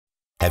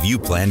Have you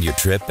planned your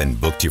trip and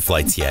booked your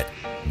flights yet?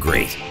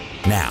 Great.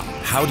 Now,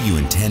 how do you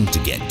intend to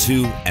get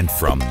to and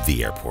from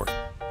the airport?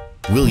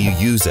 Will you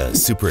use a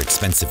super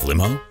expensive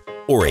limo?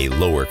 Or a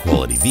lower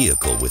quality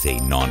vehicle with a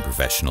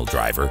non-professional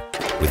driver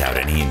without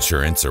any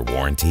insurance or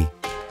warranty?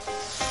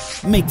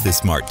 Make the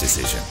smart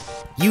decision.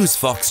 Use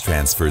Fox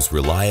Transfer's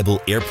reliable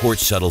airport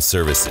shuttle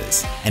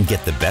services and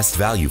get the best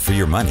value for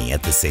your money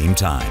at the same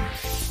time.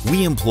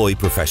 We employ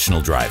professional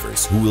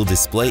drivers who will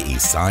display a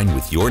sign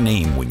with your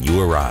name when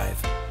you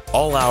arrive.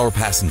 All our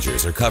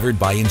passengers are covered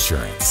by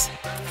insurance.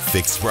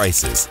 Fixed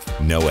prices,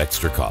 no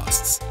extra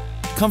costs.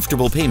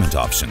 Comfortable payment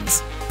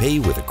options. Pay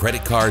with a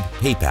credit card,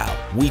 PayPal,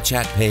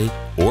 WeChat Pay,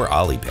 or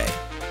Alipay.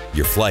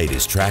 Your flight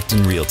is tracked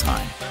in real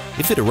time.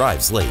 If it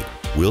arrives late,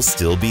 we'll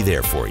still be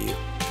there for you.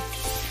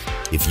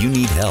 If you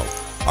need help,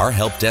 our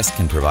help desk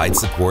can provide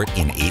support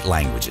in 8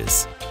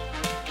 languages.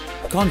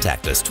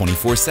 Contact us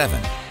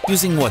 24/7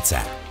 using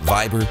WhatsApp,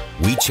 Viber,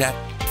 WeChat,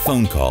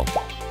 phone call,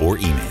 or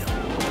email.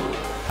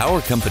 Our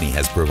company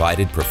has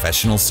provided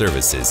professional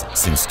services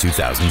since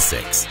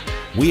 2006.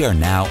 We are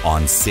now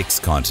on 6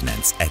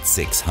 continents at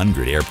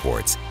 600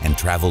 airports and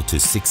travel to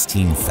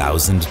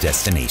 16,000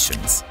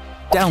 destinations.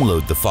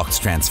 Download the Fox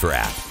Transfer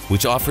app,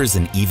 which offers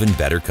an even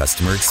better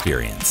customer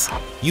experience.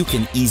 You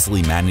can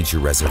easily manage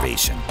your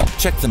reservation,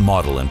 check the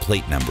model and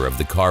plate number of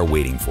the car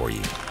waiting for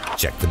you,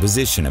 check the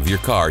position of your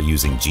car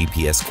using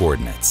GPS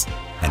coordinates,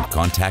 and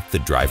contact the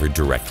driver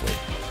directly.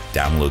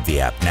 Download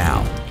the app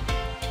now.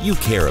 You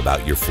care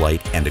about your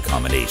flight and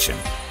accommodation.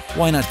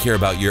 Why not care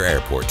about your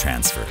airport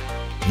transfer?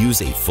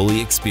 Use a fully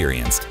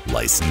experienced,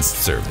 licensed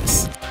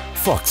service.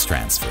 Fox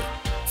Transfer.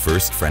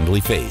 First friendly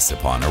face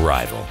upon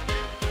arrival.